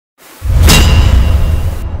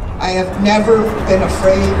I have never been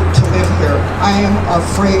afraid to live here. I am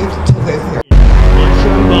afraid to live here. My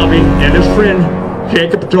son Bobby and his friend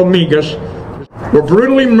Jacob Dominguez were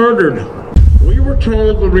brutally murdered. We were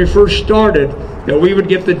told when we first started that we would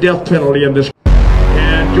get the death penalty in this.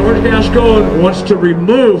 And George Gascon wants to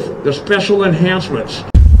remove the special enhancements.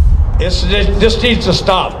 This needs to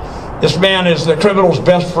stop. This man is the criminal's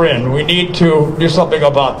best friend. We need to do something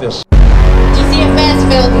about this. DCFS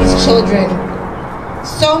failed these children.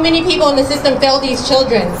 So many people in the system failed these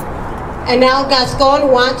children. And now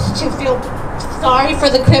Gascon wants to feel sorry for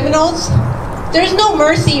the criminals. There's no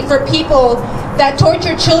mercy for people that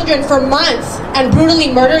torture children for months and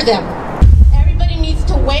brutally murder them. Everybody needs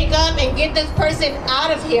to wake up and get this person out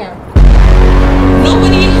of here.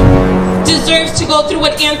 Nobody deserves to go through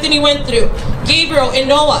what Anthony went through, Gabriel and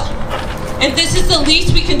Noah. And this is the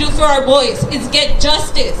least we can do for our boys, is get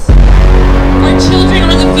justice. Our children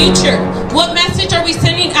are the future. What message are we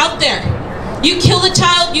sending out there? You kill a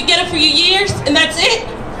child, you get it for your years, and that's it?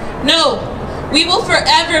 No, we will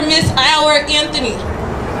forever miss our Anthony.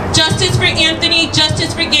 Justice for Anthony,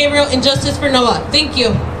 justice for Gabriel, and justice for Noah. Thank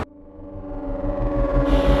you.